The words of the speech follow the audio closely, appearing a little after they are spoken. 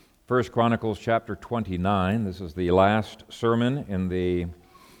1 Chronicles chapter 29. This is the last sermon in the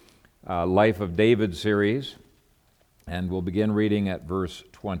Life of David series, and we'll begin reading at verse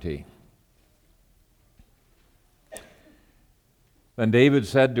 20. Then David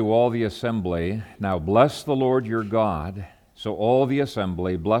said to all the assembly, "Now bless the Lord your God." So all the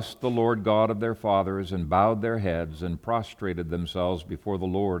assembly blessed the Lord God of their fathers, and bowed their heads, and prostrated themselves before the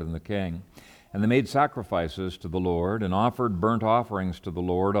Lord and the king. And they made sacrifices to the Lord, and offered burnt offerings to the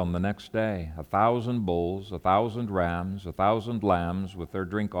Lord on the next day, 1,000 bulls, 1,000 rams, 1,000 lambs with their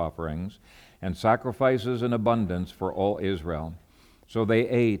drink offerings, and sacrifices in abundance for all Israel. So they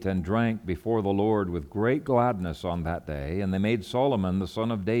ate and drank before the Lord with great gladness on that day, and they made Solomon the son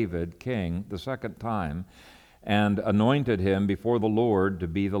of David king the second time, and anointed him before the Lord to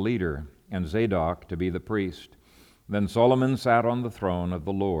be the leader, and Zadok to be the priest. Then Solomon sat on the throne of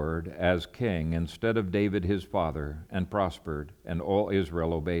the Lord as king instead of David his father, and prospered, and all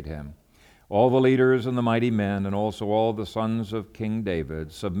Israel obeyed him. All the leaders and the mighty men, and also all the sons of King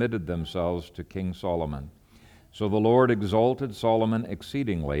David, submitted themselves to King Solomon. So the Lord exalted Solomon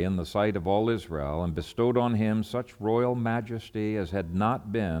exceedingly in the sight of all Israel, and bestowed on him such royal majesty as had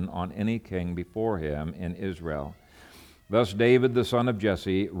not been on any king before him in Israel. Thus David the son of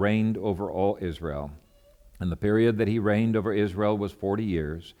Jesse reigned over all Israel. And the period that he reigned over Israel was 40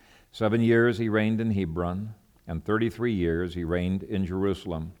 years. 7 years he reigned in Hebron, and 33 years he reigned in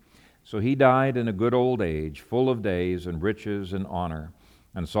Jerusalem. So he died in a good old age, full of days and riches and honor.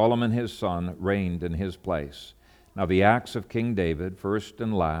 And Solomon his son reigned in his place. Now the acts of King David, first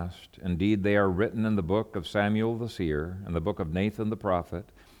and last, indeed they are written in the book of Samuel the seer, and the book of Nathan the prophet,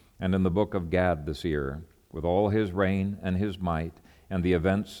 and in the book of Gad the seer, with all his reign and his might, and the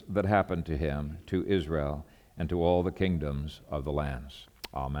events that happened to him, to Israel, and to all the kingdoms of the lands.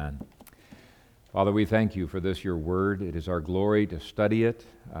 Amen. Father, we thank you for this, your word. It is our glory to study it,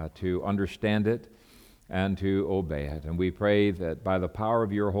 to understand it, and to obey it. And we pray that by the power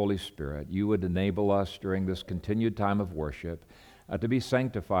of your Holy Spirit, you would enable us during this continued time of worship to be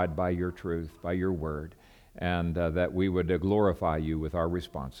sanctified by your truth, by your word, and that we would glorify you with our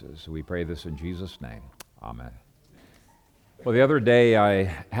responses. We pray this in Jesus' name. Amen. Well, the other day I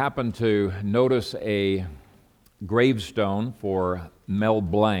happened to notice a gravestone for Mel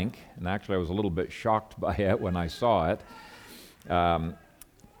Blanc, and actually I was a little bit shocked by it when I saw it.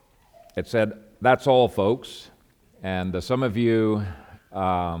 It said, "That's all, folks." And some of you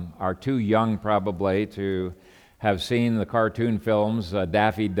are too young probably to have seen the cartoon films,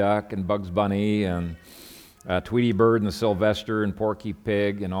 Daffy Duck and Bugs Bunny and Tweety Bird and Sylvester and Porky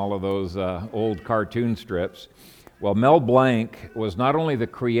Pig and all of those old cartoon strips. Well, Mel Blanc was not only the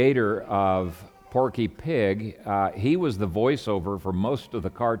creator of Porky Pig, he was the voiceover for most of the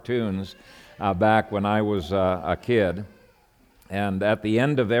cartoons back when I was a kid. And at the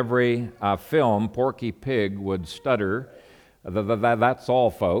end of every film, Porky Pig would stutter, "That's all,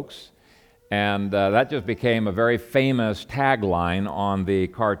 folks." And that just became a very famous tagline on the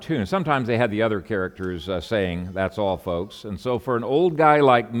cartoon. Sometimes they had the other characters saying, "That's all, folks." And so for an old guy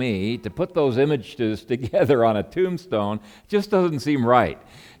like me to put those images together on a tombstone just doesn't seem right.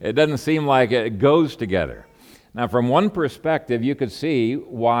 It doesn't seem like it goes together. Now, from one perspective, you could see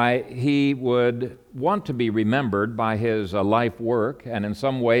why he would want to be remembered by his life work, and in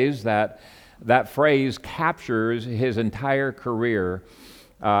some ways that phrase captures his entire career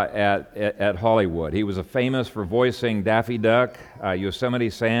at Hollywood. He was famous for voicing Daffy Duck, Yosemite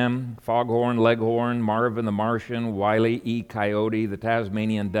Sam, Foghorn Leghorn, Marvin the Martian, Wile E. Coyote, the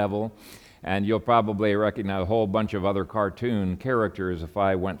Tasmanian Devil, and you'll probably recognize a whole bunch of other cartoon characters if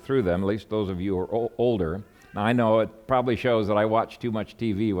I went through them, at least those of you who are older. Now, I know it probably shows that I watched too much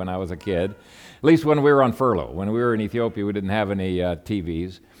TV when I was a kid, at least when we were on furlough. When we were in Ethiopia, we didn't have any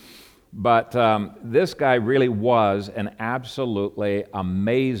TVs. But this guy really was an absolutely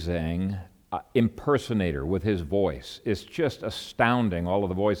amazing impersonator with his voice. It's just astounding, all of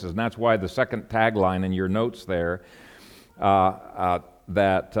the voices. And that's why the second tagline in your notes there,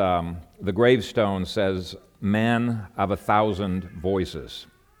 that the gravestone says, "Man of 1,000 voices."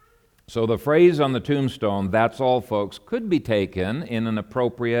 So the phrase on the tombstone, "That's all, folks," could be taken in an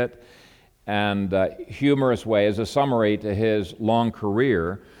appropriate and humorous way as a summary to his long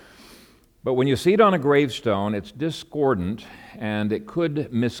career. But when you see it on a gravestone, it's discordant and it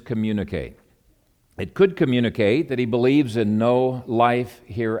could miscommunicate. It could communicate that he believes in no life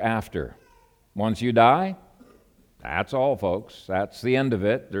hereafter. Once you die, that's all, folks. That's the end of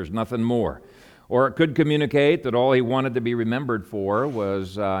it. There's nothing more. Or it could communicate that all he wanted to be remembered for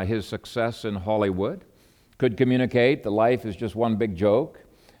was his success in Hollywood. Could communicate that life is just one big joke.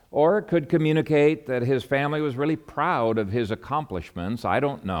 or it could communicate that his family was really proud of his accomplishments. I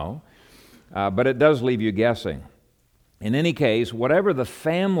don't know, but it does leave you guessing. In any case, whatever the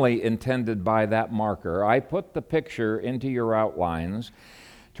family intended by that marker, I put the picture into your outlines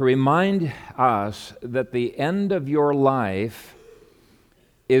to remind us that the end of your life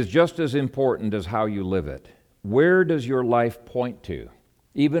is just as important as how you live it. Where does your life point to?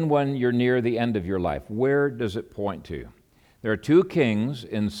 Even when you're near the end of your life, where does it point to? There are two kings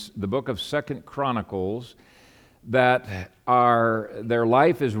in the book of 2 Chronicles that their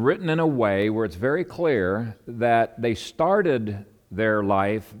life is written in a way where it's very clear that they started their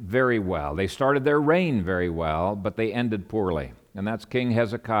life very well. They started their reign very well, but they ended poorly. And that's King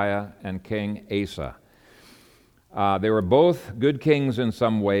Hezekiah and King Asa. They were both good kings in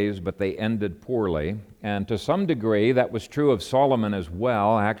some ways, but they ended poorly. And to some degree, that was true of Solomon as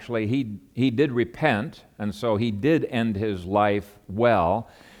well. Actually, he did repent, and so he did end his life well.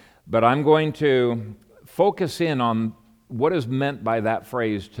 But I'm going to focus in on what is meant by that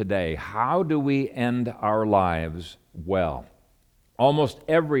phrase today. How do we end our lives well? Almost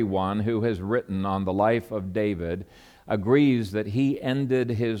everyone who has written on the life of David agrees that he ended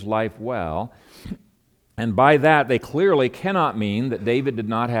his life well. And by that, they clearly cannot mean that David did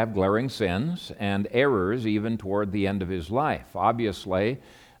not have glaring sins and errors even toward the end of his life. Obviously,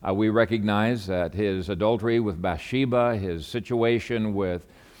 we recognize that his adultery with Bathsheba, his situation with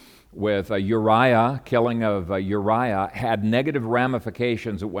Uriah, killing of Uriah, had negative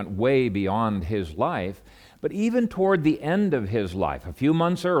ramifications that went way beyond his life. But even toward the end of his life, a few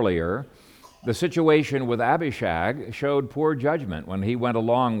months earlier, the situation with Abishag showed poor judgment when he went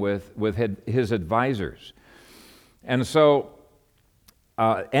along with his advisors. And so,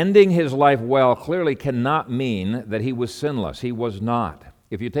 ending his life well clearly cannot mean that he was sinless. He was not.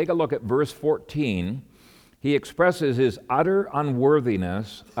 If you take a look at verse 14, he expresses his utter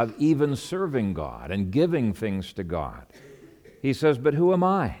unworthiness of even serving God and giving things to God. He says, "But who am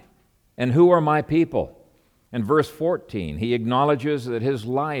I? And who are my people?" In verse 14, he acknowledges that his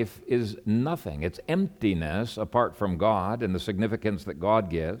life is nothing. It's emptiness apart from God and the significance that God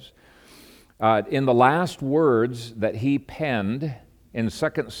gives. In the last words that he penned in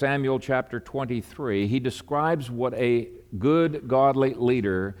 2 Samuel chapter 23, he describes what a good, godly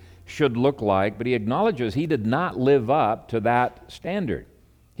leader should look like, but he acknowledges he did not live up to that standard.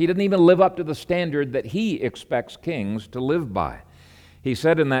 He didn't even live up to the standard that he expects kings to live by. He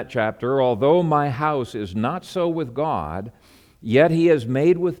said in that chapter, "Although my house is not so with God, yet he has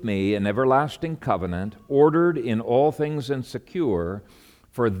made with me an everlasting covenant, ordered in all things and secure,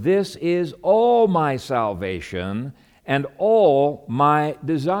 for this is all my salvation and all my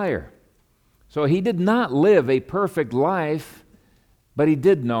desire." So he did not live a perfect life, but he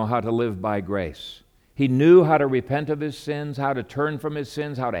did know how to live by grace. He knew how to repent of his sins, how to turn from his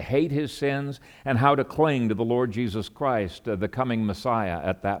sins, how to hate his sins, and how to cling to the Lord Jesus Christ, the coming Messiah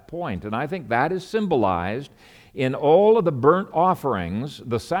at that point. And I think that is symbolized in all of the burnt offerings,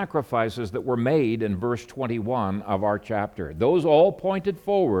 the sacrifices that were made in verse 21 of our chapter. Those all pointed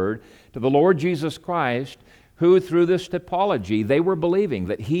forward to the Lord Jesus Christ, who through this typology, they were believing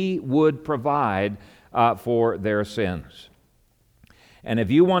that he would provide for their sins. And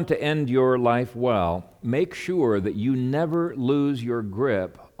if you want to end your life well, make sure that you never lose your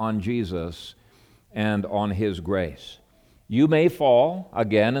grip on Jesus and on his grace. You may fall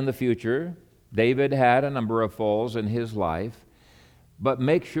again in the future. David had a number of falls in his life, but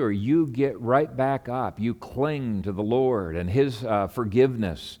make sure you get right back up. You cling to the Lord and his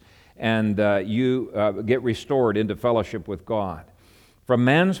forgiveness, and you get restored into fellowship with God. From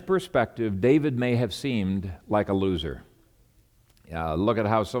man's perspective, David may have seemed like a loser. Look at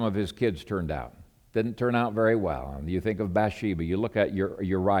how some of his kids turned out. Didn't turn out very well. You think of Bathsheba, you look at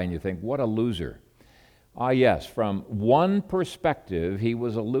Uriah and you think, what a loser. Yes, from one perspective, he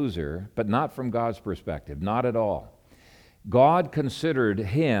was a loser, but not from God's perspective, not at all. God considered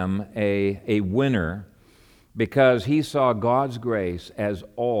him a winner because he saw God's grace as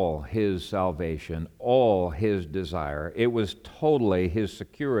all his salvation, all his desire. It was totally his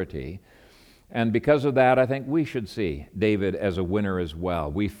security. And because of that, I think we should see David as a winner as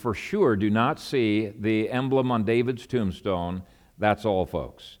well. We for sure do not see the emblem on David's tombstone, "That's all,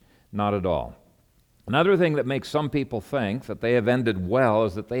 folks." Not at all. Another thing that makes some people think that they have ended well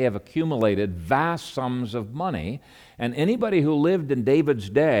is that they have accumulated vast sums of money. And anybody who lived in David's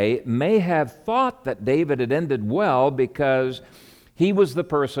day may have thought that David had ended well because he was the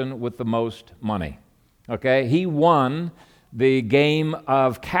person with the most money. Okay? He won the game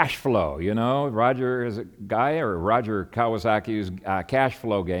of cash flow, Roger Kawasaki's cash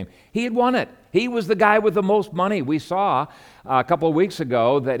flow game. He had won it. He was the guy with the most money. We saw a couple of weeks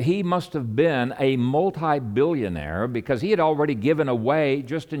ago that he must have been a multi-billionaire because he had already given away,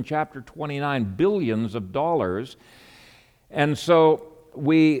 just in chapter 29, billions of dollars. And so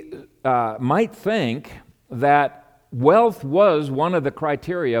we might think that wealth was one of the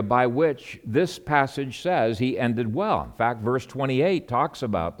criteria by which this passage says he ended well. In fact, verse 28 talks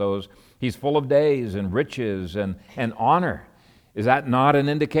about those. He's full of days and riches and honor. Is that not an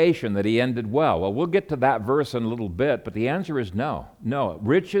indication that he ended well? Well, we'll get to that verse in a little bit, but the answer is no. No,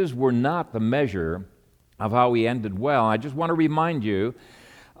 riches were not the measure of how he ended well. I just want to remind you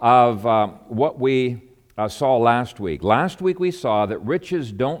of what we saw last week. Last week we saw that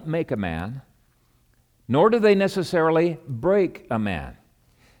riches don't make a man, nor do they necessarily break a man.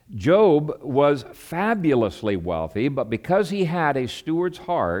 Job was fabulously wealthy, but because he had a steward's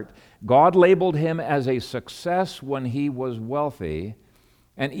heart, God labeled him as a success when he was wealthy,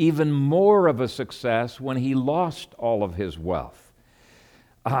 and even more of a success when he lost all of his wealth.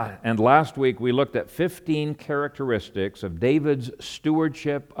 And last week we looked at 15 characteristics of David's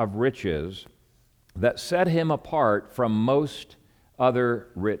stewardship of riches that set him apart from most other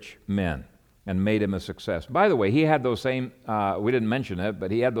rich men and made him a success. By the way, he had those same, we didn't mention it, but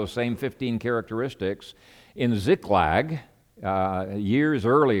he had those same 15 characteristics in Ziklag years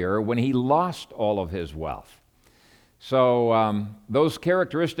earlier when he lost all of his wealth. So those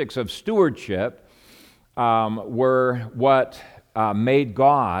characteristics of stewardship were what made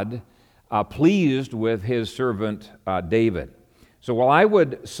God pleased with his servant David. So while I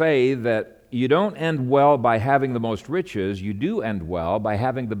would say that you don't end well by having the most riches, you do end well by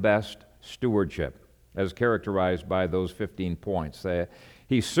having the best stewardship, as characterized by those 15 points.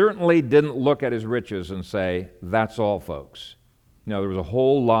 He certainly didn't look at his riches and say, that's all, folks. No, there was a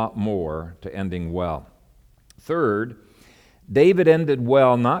whole lot more to ending well. Third, David ended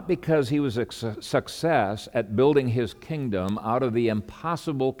well not because he was a success at building his kingdom out of the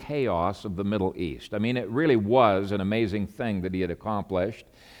impossible chaos of the Middle East. I mean, it really was an amazing thing that he had accomplished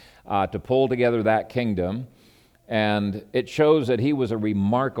to pull together that kingdom. And it shows that he was a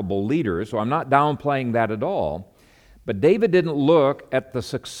remarkable leader, so I'm not downplaying that at all. But David didn't look at the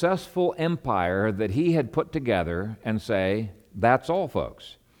successful empire that he had put together and say, that's all,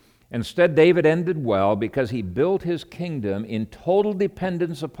 folks. Instead, David ended well because he built his kingdom in total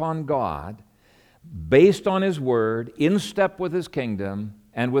dependence upon God, based on his word, in step with his kingdom,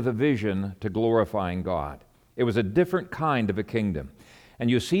 and with a vision to glorifying God. It was a different kind of a kingdom. And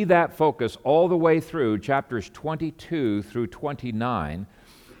you see that focus all the way through chapters 22 through 29.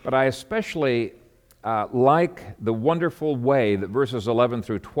 But I especially like the wonderful way that verses 11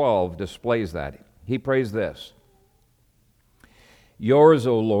 through 12 displays that. He prays this: Yours,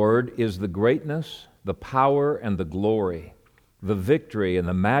 O Lord, is the greatness, the power, and the glory, the victory and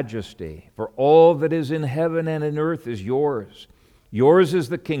the majesty. For all that is in heaven and in earth is yours. Yours is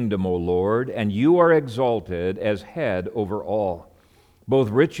the kingdom, O Lord, and you are exalted as head over all. Both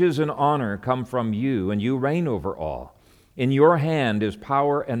riches and honor come from you, and you reign over all. In your hand is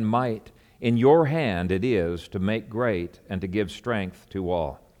power and might. In your hand it is to make great and to give strength to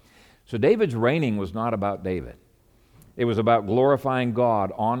all. So David's reigning was not about David. It was about glorifying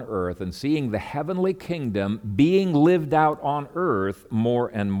God on earth and seeing the heavenly kingdom being lived out on earth more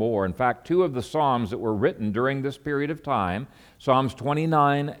and more. In fact, two of the Psalms that were written during this period of time, Psalms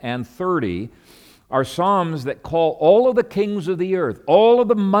 29 and 30, are Psalms that call all of the kings of the earth, all of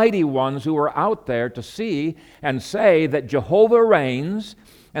the mighty ones who are out there to see and say that Jehovah reigns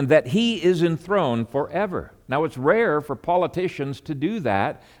and that he is enthroned forever. Now, it's rare for politicians to do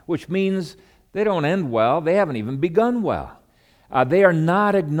that, which means they don't end well. They haven't even begun well. They are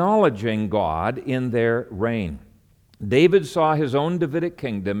not acknowledging God in their reign. David saw his own Davidic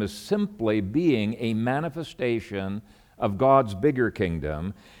kingdom as simply being a manifestation of God's bigger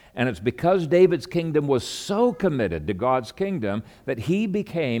kingdom. And it's because David's kingdom was so committed to God's kingdom that he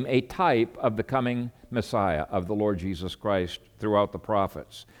became a type of the coming Messiah, of the Lord Jesus Christ, throughout the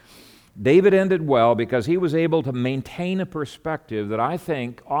prophets. David ended well because he was able to maintain a perspective that I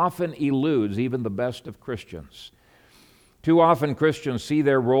think often eludes even the best of Christians. Too often Christians see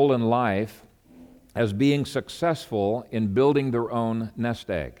their role in life as being successful in building their own nest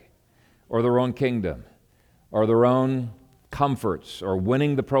egg, or their own kingdom, or their own comforts, or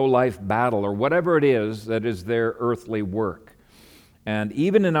winning the pro-life battle, or whatever it is that is their earthly work. And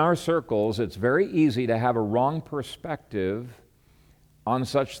even in our circles, it's very easy to have a wrong perspective on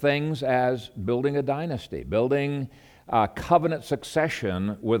such things as building a dynasty, building covenant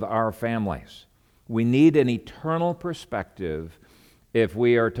succession with our families. We need an eternal perspective if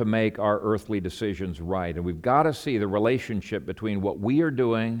we are to make our earthly decisions right. And we've got to see the relationship between what we are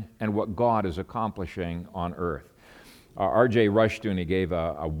doing and what God is accomplishing on earth. R.J. Rushdoony gave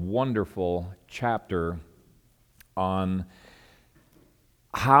a wonderful chapter on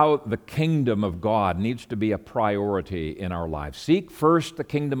how the kingdom of God needs to be a priority in our lives. Seek first the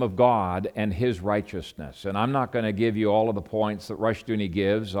kingdom of God and His righteousness. And I'm not going to give you all of the points that Rushdoony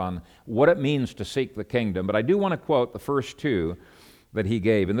gives on what it means to seek the kingdom, but I do want to quote the first two that he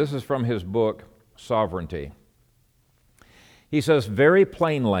gave, and this is from his book, Sovereignty. He says, very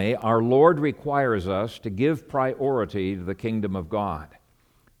plainly, our Lord requires us to give priority to the kingdom of God.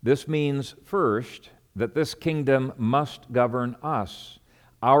 This means, first, that this kingdom must govern us,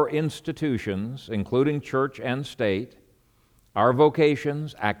 our institutions, including church and state, our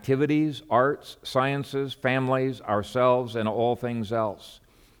vocations, activities, arts, sciences, families, ourselves, and all things else.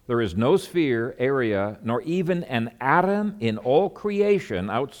 There is no sphere, area, nor even an atom in all creation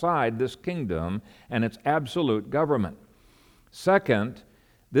outside this kingdom and its absolute government. Second,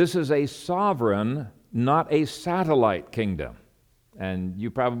 this is a sovereign, not a satellite kingdom. And you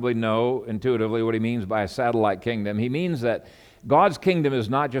probably know intuitively what he means by a satellite kingdom. He means that God's kingdom is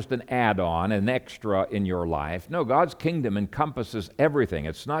not just an add-on, an extra in your life. No, God's kingdom encompasses everything.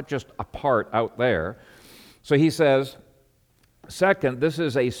 It's not just a part out there. So he says, second, this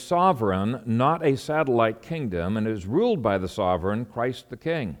is a sovereign, not a satellite kingdom, and is ruled by the sovereign, Christ the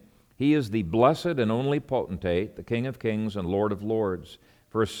King. He is the blessed and only potentate, the King of kings and Lord of lords.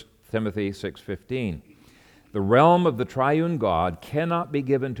 1 Timothy 6:15. The realm of the triune God cannot be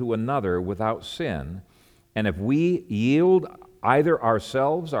given to another without sin, and if we yield either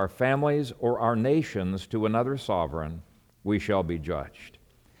ourselves, our families, or our nations to another sovereign, we shall be judged.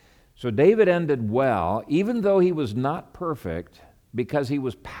 So David ended well, even though he was not perfect, because he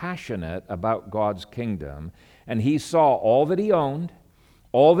was passionate about God's kingdom, and he saw all that he owned,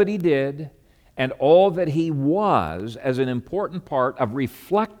 all that he did, and all that he was as an important part of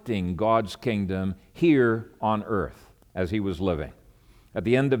reflecting God's kingdom here on earth as he was living. At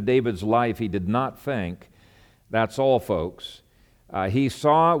the end of David's life, he did not think, that's all, folks. He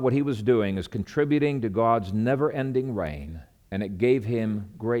saw what he was doing as contributing to God's never-ending reign, and it gave him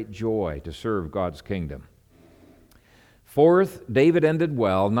great joy to serve God's kingdom. Fourth, David ended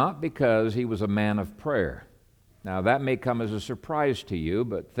well, not because he was a man of prayer. Now, that may come as a surprise to you,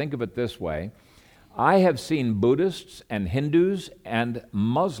 but think of it this way. I have seen Buddhists and Hindus and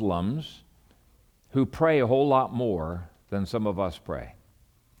Muslims who pray a whole lot more than some of us pray.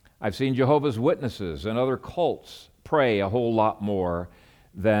 I've seen Jehovah's Witnesses and other cults pray a whole lot more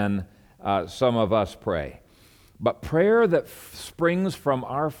than some of us pray. But prayer that springs from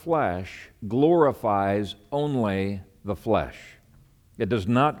our flesh glorifies only the flesh. It does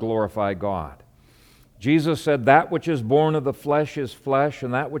not glorify God. Jesus said, that which is born of the flesh is flesh,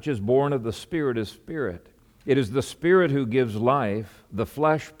 and that which is born of the Spirit is spirit. It is the Spirit who gives life. The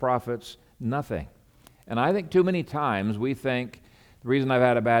flesh profits nothing. And I think too many times we think, the reason I've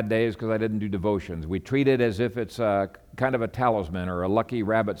had a bad day is because I didn't do devotions. We treat it as if it's a kind of a talisman or a lucky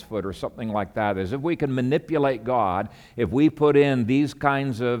rabbit's foot or something like that, as if we can manipulate God. If we put in these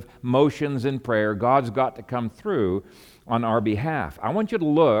kinds of motions in prayer, God's got to come through on our behalf. I want you to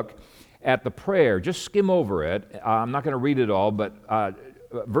look at the prayer. Just skim over it. I'm not going to read it all, but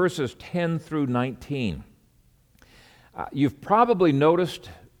verses 10 through 19. You've probably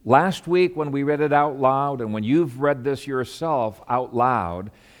noticed last week when we read it out loud, and when you've read this yourself out loud,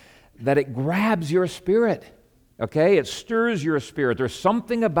 that it grabs your spirit, okay? It stirs your spirit. There's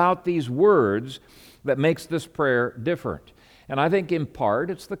something about these words that makes this prayer different. And I think in part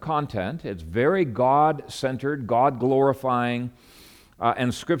it's the content. It's very God-centered, God-glorifying,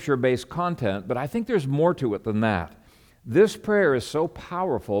 and Scripture-based content, but I think there's more to it than that. This prayer is so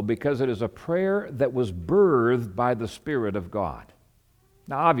powerful because it is a prayer that was birthed by the Spirit of God.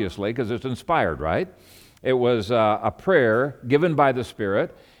 Now, obviously, because it's inspired, right? It was a prayer given by the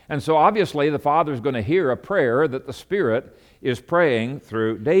Spirit, and so obviously the Father's going to hear a prayer that the Spirit is praying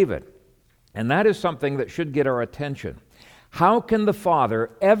through David. And that is something that should get our attention. How can the Father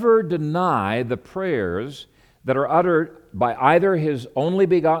ever deny the prayers that are uttered by either His only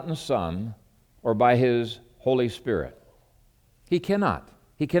begotten Son or by His Holy Spirit? He cannot.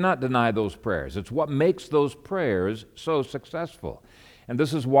 He cannot deny those prayers. It's what makes those prayers so successful. And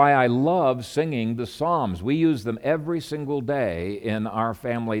this is why I love singing the Psalms. We use them every single day in our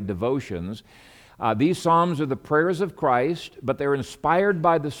family devotions. These Psalms are the prayers of Christ, but they're inspired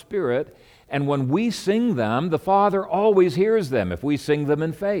by the Spirit. And when we sing them, the Father always hears them. If we sing them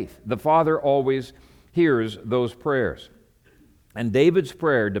in faith, the Father always hears those prayers. And David's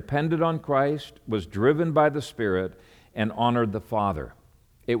prayer depended on Christ, was driven by the Spirit, and honored the Father.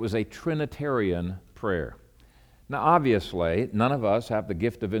 It was a Trinitarian prayer. Now, obviously, none of us have the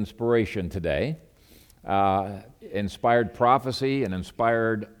gift of inspiration today. Inspired prophecy and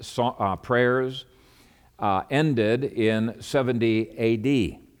inspired prayers ended in 70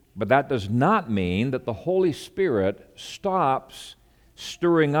 A.D. But that does not mean that the Holy Spirit stops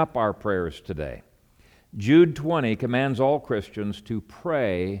stirring up our prayers today. Jude 20 commands all Christians to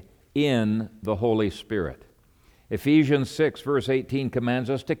pray in the Holy Spirit. Ephesians 6, verse 18 commands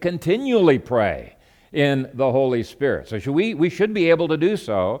us to continually pray in the Holy Spirit. So we should be able to do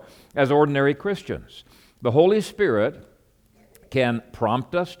so as ordinary Christians. The Holy Spirit can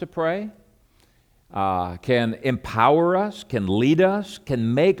prompt us to pray, can empower us, can lead us,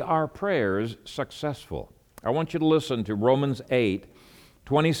 can make our prayers successful. I want you to listen to Romans 8,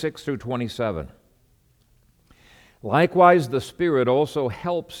 26 through 27. Likewise, the Spirit also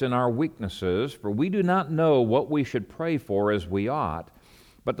helps in our weaknesses, for we do not know what we should pray for as we ought,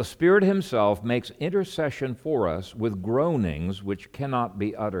 but the Spirit Himself makes intercession for us with groanings which cannot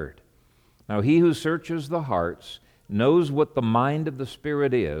be uttered. Now He who searches the hearts knows what the mind of the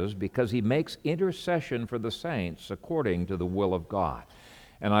Spirit is, because He makes intercession for the saints according to the will of God.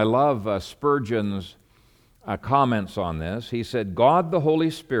 And I love Spurgeon's comments on this. He said, God the Holy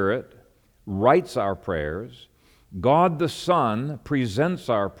Spirit writes our prayers, God the Son presents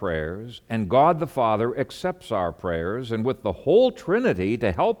our prayers, and God the Father accepts our prayers, and with the whole Trinity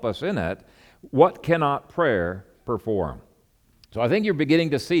to help us in it, what cannot prayer perform? So I think you're beginning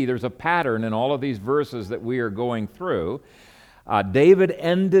to see there's a pattern in all of these verses that we are going through. David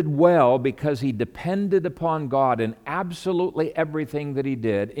ended well because he depended upon God in absolutely everything that he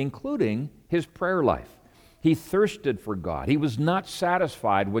did, including his prayer life. He thirsted for God. He was not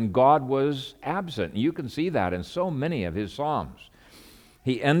satisfied when God was absent. You can see that in so many of his Psalms.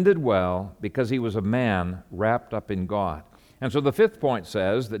 He ended well because he was a man wrapped up in God. And so the fifth point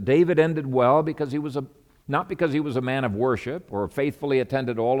says that David ended well because he was not because he was a man of worship or faithfully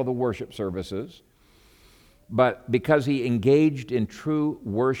attended all of the worship services, but because he engaged in true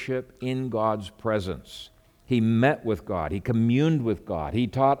worship in God's presence. He met with God. He communed with God. He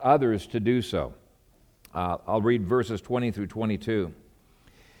taught others to do so. I'll read verses 20 through 22.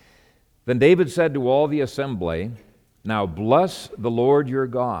 Then David said to all the assembly, now bless the Lord your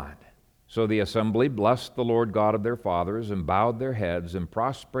God. So the assembly blessed the Lord God of their fathers and bowed their heads and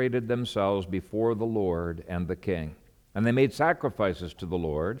prostrated themselves before the Lord and the king. And they made sacrifices to the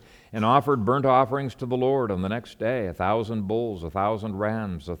Lord and offered burnt offerings to the Lord on the next day, 1,000 bulls, 1,000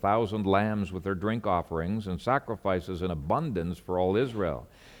 rams, 1,000 lambs with their drink offerings and sacrifices in abundance for all Israel.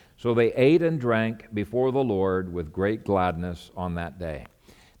 So they ate and drank before the Lord with great gladness on that day.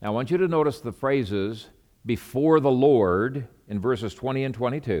 Now I want you to notice the phrases before the Lord in verses 20 and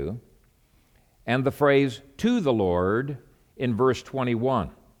 22, and the phrase to the Lord in verse 21.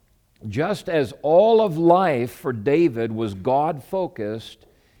 Just as all of life for David was God-focused,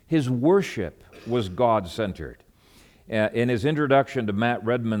 his worship was God-centered. In his introduction to Matt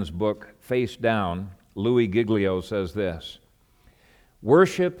Redman's book, Face Down, Louis Giglio says this: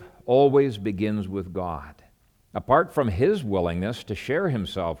 worship always begins with God. Apart from His willingness to share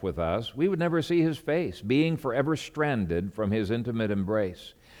Himself with us, we would never see His face, being forever stranded from His intimate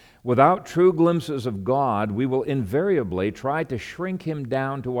embrace. Without true glimpses of God, we will invariably try to shrink Him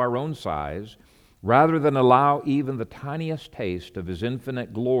down to our own size, rather than allow even the tiniest taste of His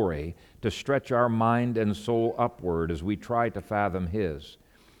infinite glory to stretch our mind and soul upward as we try to fathom His.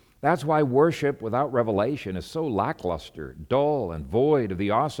 That's why worship without revelation is so lackluster, dull, and void of the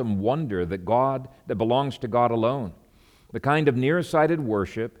awesome wonder that belongs to God alone. The kind of nearsighted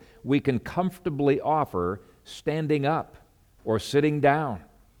worship we can comfortably offer standing up or sitting down.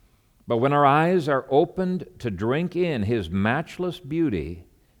 But when our eyes are opened to drink in His matchless beauty,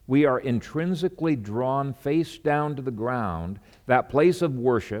 we are intrinsically drawn face down to the ground, that place of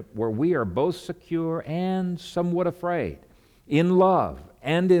worship where we are both secure and somewhat afraid, in love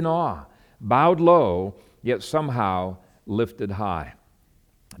and in awe, bowed low, yet somehow lifted high.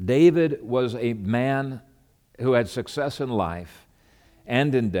 David was a man who had success in life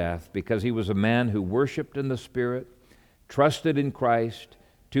and in death because he was a man who worshiped in the Spirit, trusted in Christ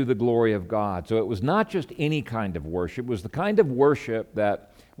to the glory of God. So it was not just any kind of worship. It was the kind of worship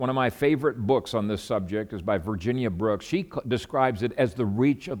that one of my favorite books on this subject is by Virginia Brooks. She describes it as the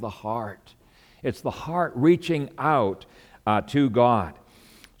reach of the heart. It's the heart reaching out to God.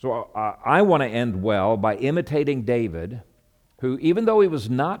 So I want to end well by imitating David, who, even though he was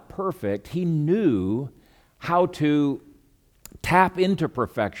not perfect, he knew how to tap into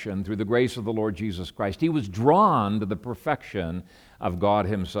perfection through the grace of the Lord Jesus Christ. He was drawn to the perfection of God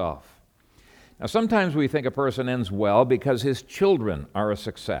himself. Now, sometimes we think a person ends well because his children are a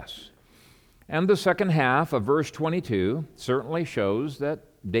success. And the second half of verse 22 certainly shows that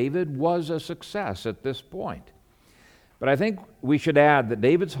David was a success at this point. But I think we should add that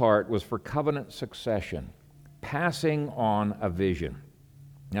David's heart was for covenant succession, passing on a vision.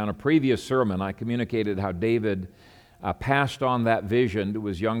 Now, in a previous sermon, I communicated how David passed on that vision to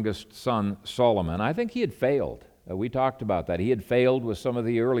his youngest son, Solomon. I think he had failed. We talked about that. He had failed with some of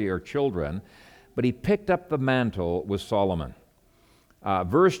the earlier children, but he picked up the mantle with Solomon.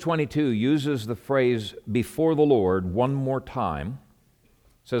 Verse 22 uses the phrase, before the Lord, one more time.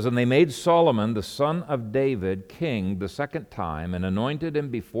 It says, and they made Solomon, the son of David, king the second time, and anointed him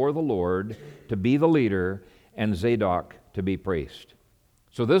before the Lord to be the leader, and Zadok to be priest.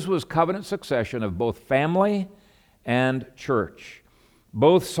 So this was covenant succession of both family and church.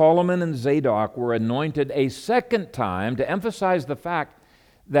 Both Solomon and Zadok were anointed a second time to emphasize the fact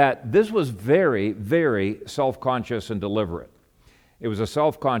that this was very, very self-conscious and deliberate. It was a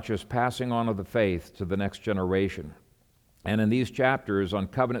self-conscious passing on of the faith to the next generation. And in these chapters on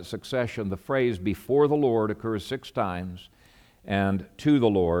covenant succession, the phrase before the Lord occurs 6 times, and to the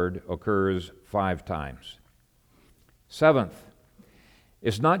Lord occurs 5 times. Seventh,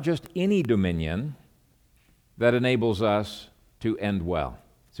 it's not just any dominion that enables us to end well.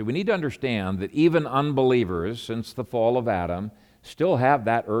 So we need to understand that even unbelievers, since the fall of Adam, still have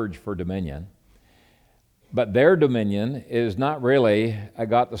that urge for dominion. But their dominion is not really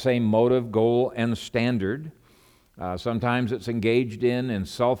got the same motive, goal, and standard. Sometimes it's engaged in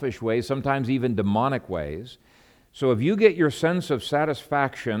selfish ways, sometimes even demonic ways. So if you get your sense of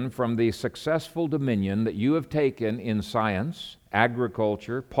satisfaction from the successful dominion that you have taken in science,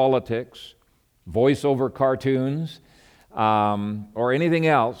 agriculture, politics, voice-over cartoons, or anything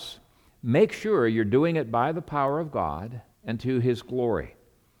else, make sure you're doing it by the power of God and to His glory.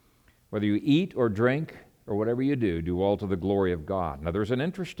 Whether you eat or drink or whatever you do all to the glory of God. Now there's an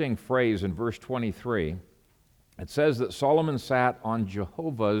interesting phrase in verse 23. It says that Solomon sat on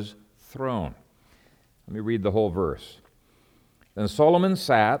Jehovah's throne. Let me read the whole verse. Then Solomon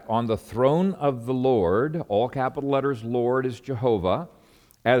sat on the throne of the Lord, all capital letters, Lord is Jehovah,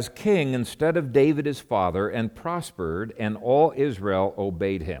 as king instead of David his father, and prospered, and all Israel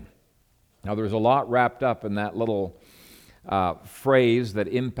obeyed him. Now there's a lot wrapped up in that little phrase that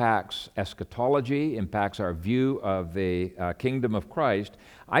impacts eschatology, impacts our view of the kingdom of Christ.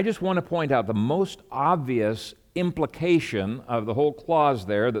 I just want to point out the most obvious implication of the whole clause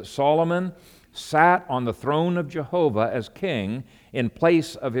there, that Solomon sat on the throne of Jehovah as king in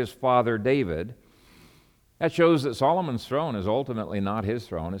place of his father David. That shows that Solomon's throne is ultimately not his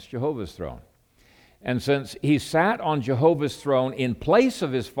throne, it's Jehovah's throne. And since he sat on Jehovah's throne in place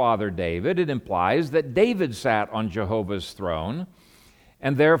of his father David, it implies that David sat on Jehovah's throne,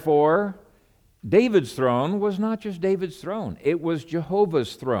 and therefore David's throne was not just David's throne, it was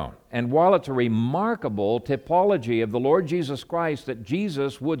Jehovah's throne. And while it's a remarkable typology of the Lord Jesus Christ that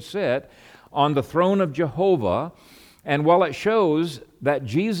Jesus would sit on the throne of Jehovah, and while it shows that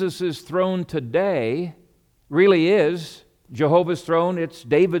Jesus' throne today really is Jehovah's throne, it's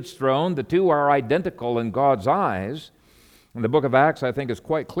David's throne, the two are identical in God's eyes, and the book of Acts, I think, is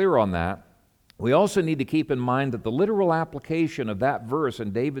quite clear on that. We also need to keep in mind that the literal application of that verse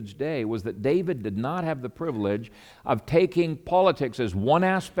in David's day was that David did not have the privilege of taking politics as one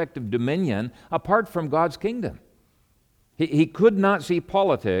aspect of dominion apart from God's kingdom. He could not see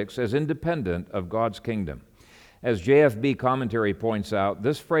politics as independent of God's kingdom. As JFB commentary points out,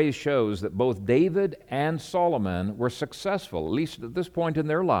 this phrase shows that both David and Solomon were successful, at least at this point in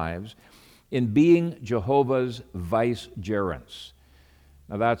their lives, in being Jehovah's vicegerents.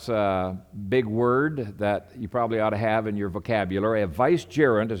 Now that's a big word that you probably ought to have in your vocabulary. A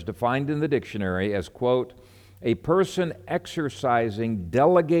vicegerent is defined in the dictionary as, quote, a person exercising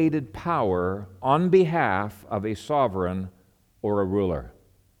delegated power on behalf of a sovereign or a ruler.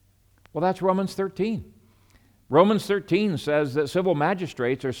 Well, that's Romans 13. Romans 13 says that civil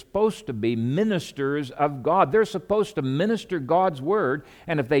magistrates are supposed to be ministers of God. They're supposed to minister God's word,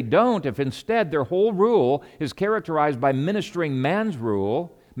 and if they don't, if instead their whole rule is characterized by ministering man's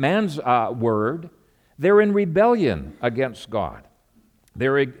rule, man's word, they're in rebellion against God.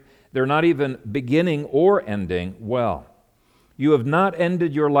 They're not even beginning or ending well. You have not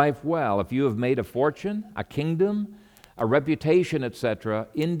ended your life well if you have made a fortune, a kingdom, a reputation, etc.,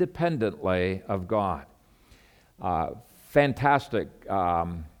 independently of God. Fantastic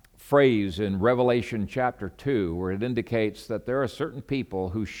phrase in Revelation chapter 2 where it indicates that there are certain people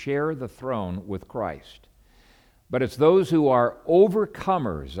who share the throne with Christ. but it's those who are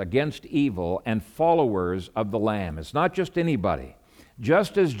overcomers against evil and followers of the Lamb. It's not just anybody.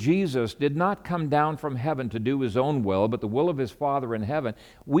 Just as Jesus did not come down from heaven to do his own will, but the will of his Father in heaven,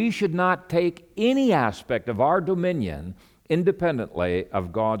 we should not take any aspect of our dominion independently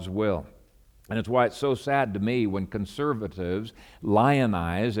of God's will. And it's why it's so sad to me when conservatives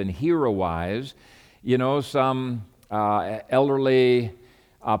lionize and heroize, some elderly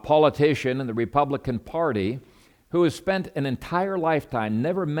politician in the Republican Party who has spent an entire lifetime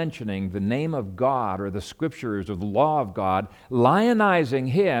never mentioning the name of God or the Scriptures or the law of God, lionizing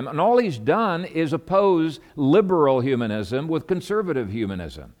him, and all he's done is oppose liberal humanism with conservative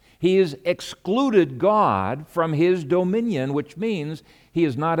humanism. He has excluded God from his dominion, which means he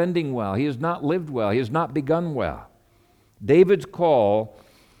is not ending well, he has not lived well, he has not begun well. David's call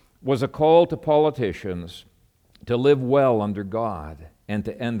was a call to politicians to live well under God and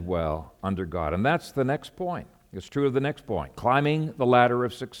to end well under God. And that's the next point. It's true of the next point, climbing the ladder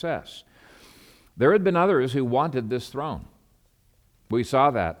of success. There had been others who wanted this throne. We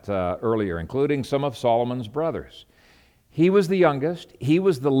saw that earlier, including some of Solomon's brothers. He was the youngest. He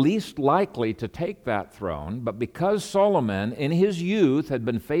was the least likely to take that throne, but because Solomon, in his youth, had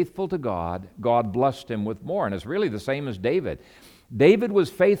been faithful to God, God blessed him with more. And it's really the same as David. David was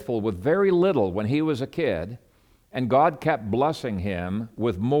faithful with very little when he was a kid, and God kept blessing him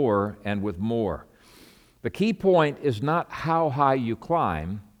with more and with more. The key point is not how high you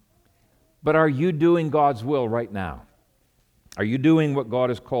climb, but are you doing God's will right now? Are you doing what God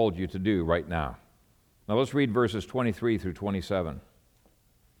has called you to do right now? Now let's read verses 23 through 27.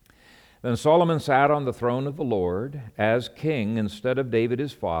 Then Solomon sat on the throne of the Lord as king instead of David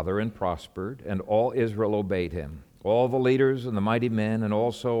his father, and prospered, and all Israel obeyed him. All the leaders and the mighty men, and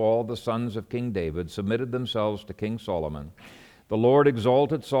also all the sons of King David, submitted themselves to King Solomon. The Lord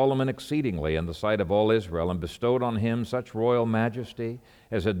exalted Solomon exceedingly in the sight of all Israel, and bestowed on him such royal majesty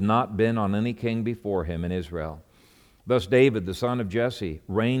as had not been on any king before him in Israel. Thus David, the son of Jesse,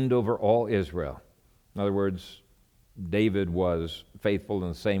 reigned over all Israel. In other words, David was faithful in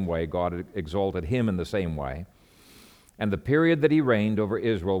the same way. God exalted him in the same way. And the period that he reigned over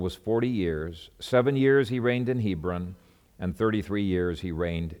Israel was 40 years. 7 years he reigned in Hebron, and 33 years he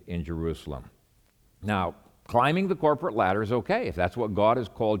reigned in Jerusalem. Now, climbing the corporate ladder is okay if that's what God has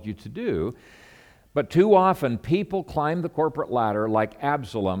called you to do. But too often, people climb the corporate ladder like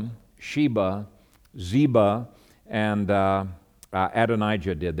Absalom, Sheba, Ziba, and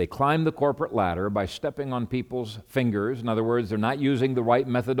Adonijah did. They climb the corporate ladder by stepping on people's fingers. In other words, they're not using the right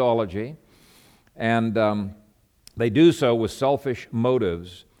methodology. And they do so with selfish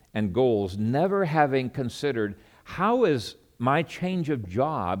motives and goals, never having considered, how is my change of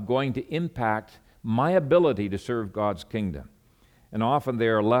job going to impact my ability to serve God's kingdom? And often they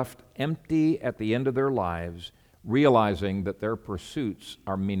are left empty at the end of their lives, realizing that their pursuits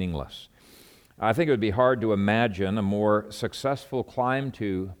are meaningless. I think it would be hard to imagine a more successful climb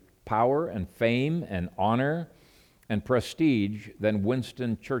to power and fame and honor and prestige than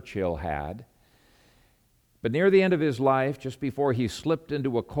Winston Churchill had. But near the end of his life, just before he slipped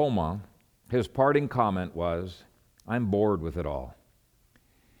into a coma, his parting comment was, "I'm bored with it all."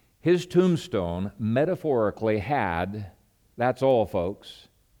 His tombstone metaphorically had, "That's all, folks."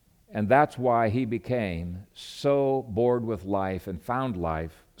 And that's why he became so bored with life and found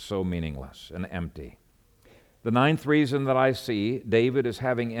life so meaningless and empty. The ninth reason that I see David as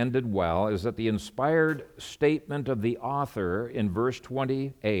having ended well is that the inspired statement of the author in verse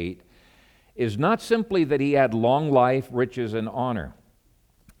 28 is not simply that he had long life, riches, and honor.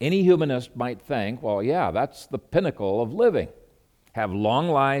 Any humanist might think, well, yeah, that's the pinnacle of living. Have long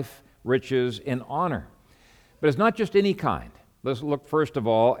life, riches, and honor. But it's not just any kind. Let's look first of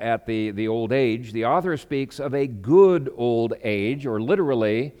all at the old age. The author speaks of a good old age, or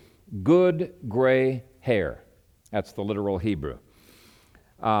literally, good gray hair. That's the literal Hebrew.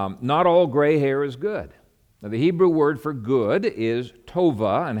 Not all gray hair is good. Now, the Hebrew word for good is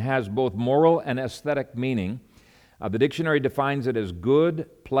tova and has both moral and aesthetic meaning. The dictionary defines it as good,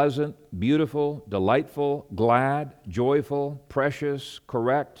 pleasant, beautiful, delightful, glad, joyful, precious,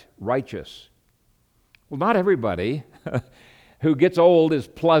 correct, righteous. Well, not everybody who gets old is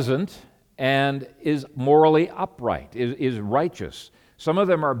pleasant and is morally upright, is righteous. Some of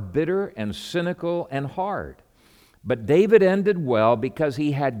them are bitter and cynical and hard. But David ended well because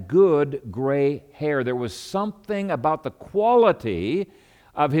he had good gray hair. There was something about the quality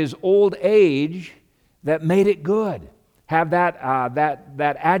of his old age that made it good. Have that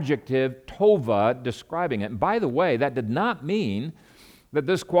adjective, tova, describing it. And by the way, that did not mean that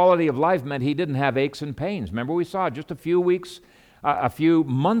this quality of life meant he didn't have aches and pains. Remember, we saw just a few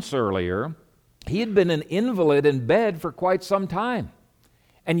months earlier, He had been an invalid in bed for quite some time.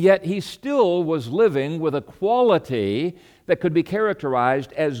 And yet he still was living with a quality that could be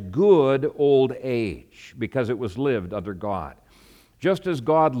characterized as good old age because it was lived under God. Just as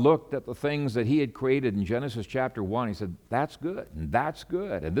God looked at the things that he had created in Genesis chapter 1, he said, that's good, and that's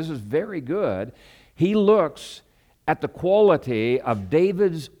good, and this is very good. He looks at the quality of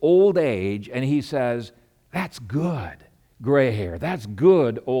David's old age, and he says, that's good gray hair, that's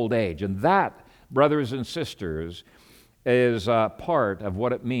good old age. And that, brothers and sisters, is part of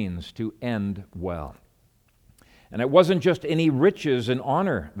what it means to end well. And it wasn't just any riches and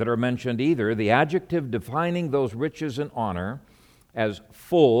honor that are mentioned either. The adjective defining those riches and honor as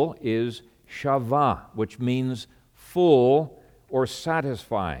full is shavah, which means full or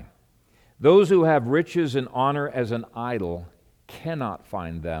satisfying. Those who have riches and honor as an idol cannot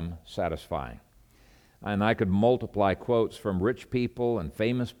find them satisfying. And I could multiply quotes from rich people and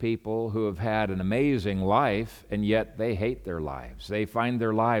famous people who have had an amazing life, and yet they hate their lives. They find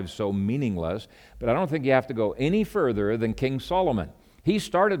their lives so meaningless. But I don't think you have to go any further than King Solomon. He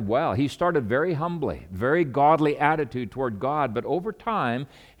started well. He started very humbly, very godly attitude toward God. But over time,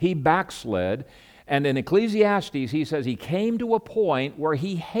 he backslid. And in Ecclesiastes, he says he came to a point where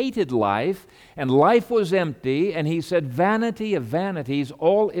he hated life, and life was empty. And he said, vanity of vanities,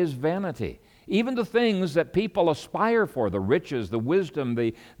 all is vanity. Even the things that people aspire for, the riches, the wisdom,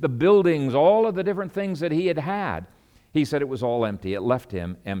 the buildings, all of the different things that he had, he said it was all empty. It left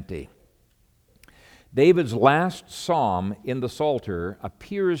him empty. David's last psalm in the Psalter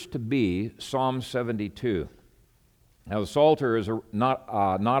appears to be Psalm 72. Now, the Psalter is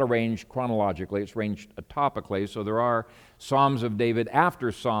not arranged chronologically, it's arranged topically, so there are Psalms of David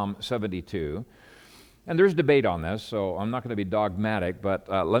after Psalm 72. And there's debate on this, so I'm not going to be dogmatic, but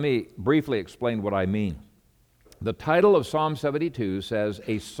let me briefly explain what I mean. The title of Psalm 72 says,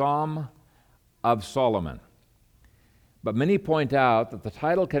 A Psalm of Solomon. But many point out that the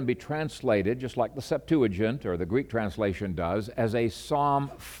title can be translated, just like the Septuagint or the Greek translation does, as a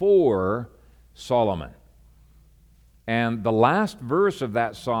psalm for Solomon. And the last verse of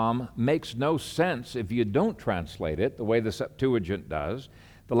that psalm makes no sense if you don't translate it the way the Septuagint does.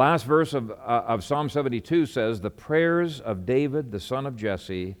 The last verse of Psalm 72 says, the prayers of David, the son of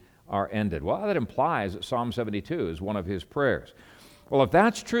Jesse, are ended. Well, that implies that Psalm 72 is one of his prayers. Well, if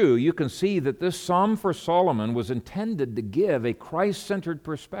that's true, you can see that this Psalm for Solomon was intended to give a Christ-centered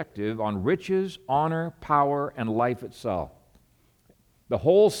perspective on riches, honor, power, and life itself. The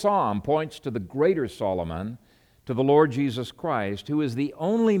whole psalm points to the greater Solomon, to the Lord Jesus Christ, who is the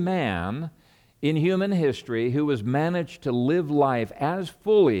only man in human history who has managed to live life as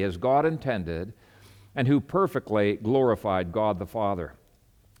fully as God intended and who perfectly glorified God the Father.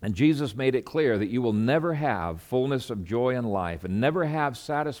 And Jesus made it clear that you will never have fullness of joy in life and never have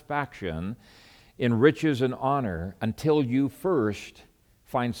satisfaction in riches and honor until you first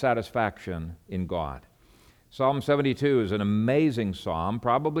find satisfaction in God. Psalm 72 is an amazing psalm,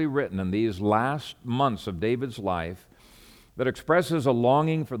 probably written in these last months of David's life, that expresses a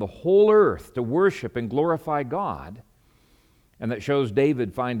longing for the whole earth to worship and glorify God, and that shows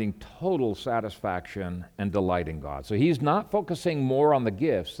David finding total satisfaction and delight in God. So he's not focusing more on the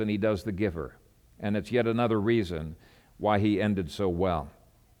gifts than he does the giver, and it's yet another reason why he ended so well.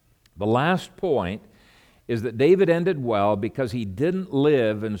 The last point is that David ended well because he didn't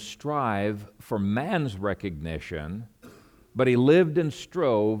live and strive for man's recognition, but he lived and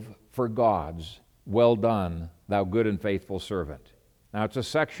strove for God's. Well done, thou good and faithful servant. Now, it's a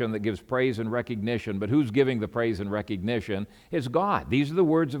section that gives praise and recognition, but who's giving the praise and recognition? It's God. These are the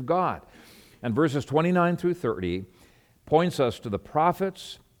words of God. And verses 29 through 30 points us to the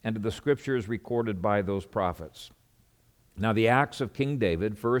prophets and to the scriptures recorded by those prophets. Now, the acts of King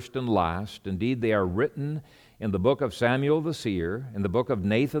David, first and last, indeed they are written in the book of Samuel the seer, in the book of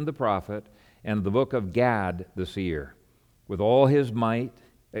Nathan the prophet, and the book of Gad the seer, with all his might,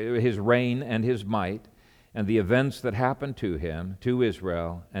 his reign and his might, and the events that happened to him, to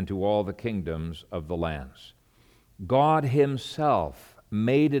Israel, and to all the kingdoms of the lands. God himself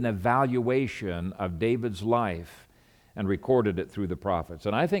made an evaluation of David's life and recorded it through the prophets.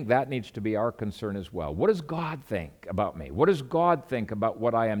 And I think that needs to be our concern as well. What does God think about me? What does God think about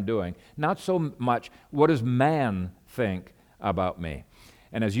what I am doing? Not so much, what does man think about me?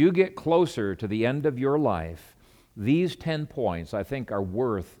 And as you get closer to the end of your life, these 10 points, I think, are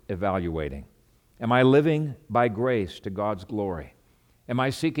worth evaluating. Am I living by grace to God's glory? Am I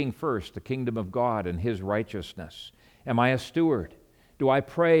seeking first the kingdom of God and his righteousness? Am I a steward? Do I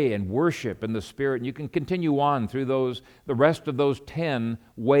pray and worship in the Spirit? And you can continue on through the rest of those 10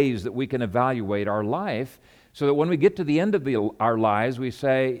 ways that we can evaluate our life, so that when we get to the end of our lives, we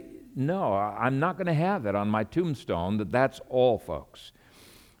say, no, I'm not going to have it on my tombstone that that's all, folks.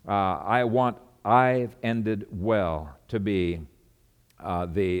 I want I've ended well to be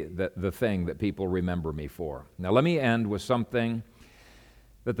the thing that people remember me for. Now let me end with something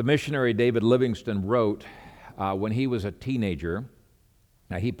that the missionary David Livingstone wrote when he was a teenager.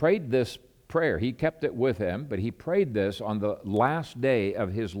 Now he prayed this prayer. He kept it with him, but he prayed this on the last day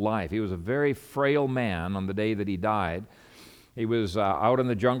of his life. He was a very frail man on the day that he died. He was out in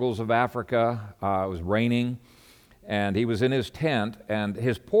the jungles of Africa. It was raining, and he was in his tent, and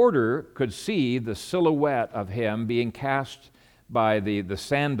his porter could see the silhouette of him being cast by the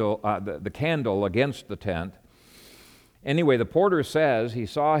candle against the tent. Anyway, the porter says he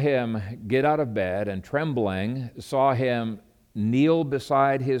saw him get out of bed and trembling, saw him kneel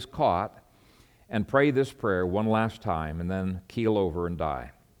beside his cot and pray this prayer one last time and then keel over and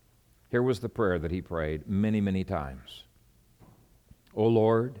die. Here was the prayer that he prayed many, many times. O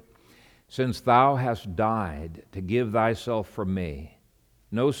Lord, since thou hast died to give thyself for me,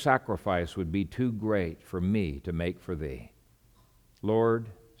 no sacrifice would be too great for me to make for thee. Lord,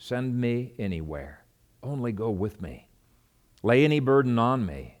 send me anywhere, only go with me. Lay any burden on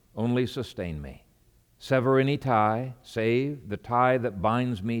me, only sustain me. Sever any tie, save the tie that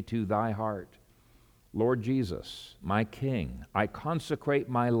binds me to thy heart. Lord Jesus, my King, I consecrate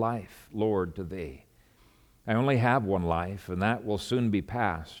my life, Lord, to thee. I only have one life, and that will soon be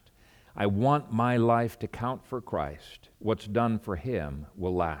past. I want my life to count for Christ. What's done for him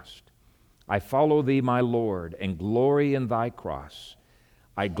will last. I follow thee, my Lord, and glory in thy cross.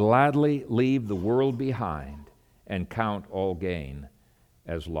 I gladly leave the world behind and count all gain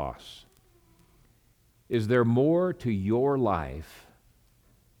as loss. Is there more to your life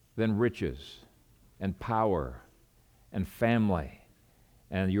than riches and power and family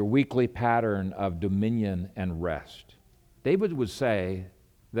and your weekly pattern of dominion and rest? David would say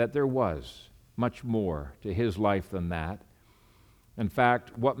that there was much more to his life than that. In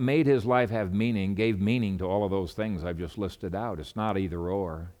fact, what made his life have meaning gave meaning to all of those things I've just listed out. It's not either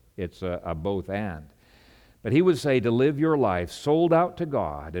or, it's a both and. But he would say to live your life sold out to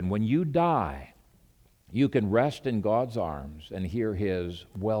God, and when you die, you can rest in God's arms and hear his,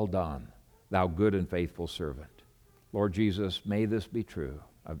 well done, thou good and faithful servant. Lord Jesus, may this be true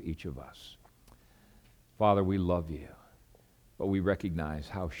of each of us. Father, we love you, but we recognize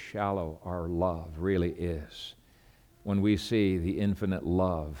how shallow our love really is when we see the infinite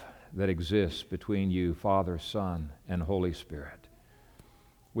love that exists between you, Father, Son, and Holy Spirit.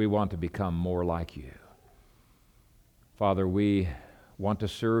 We want to become more like you. Father, we want to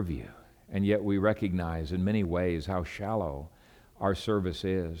serve you, and yet we recognize in many ways how shallow our service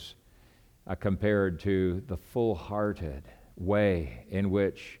is compared to the full-hearted way in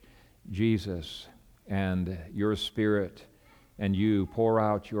which Jesus and your Spirit and you pour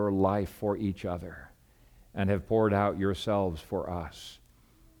out your life for each other and have poured out yourselves for us.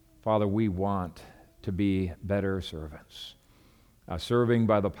 Father, we want to be better servants, serving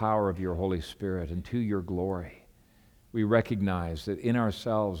by the power of your Holy Spirit and to your glory. We recognize that in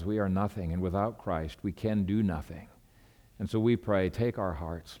ourselves we are nothing, and without Christ we can do nothing. And so we pray, take our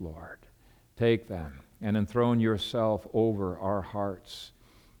hearts, Lord. Take them and enthrone yourself over our hearts.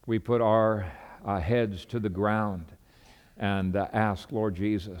 We put our heads to the ground and ask, Lord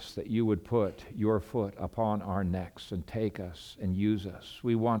Jesus, that you would put your foot upon our necks and take us and use us.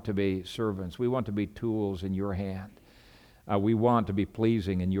 We want to be servants. We want to be tools in your hand. We want to be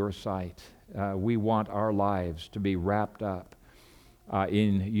pleasing in your sight. We want our lives to be wrapped up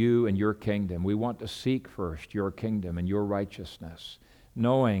in you and your kingdom. We want to seek first your kingdom and your righteousness,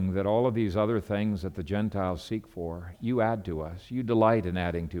 knowing that all of these other things that the Gentiles seek for, you add to us. You delight in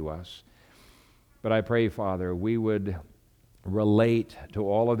adding to us. But I pray, Father, we would relate to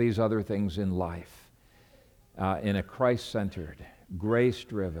all of these other things in life in a Christ-centered,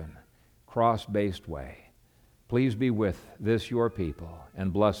 grace-driven, cross-based way. Please be with this your people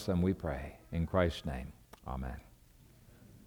and bless them, we pray. In Christ's name, amen.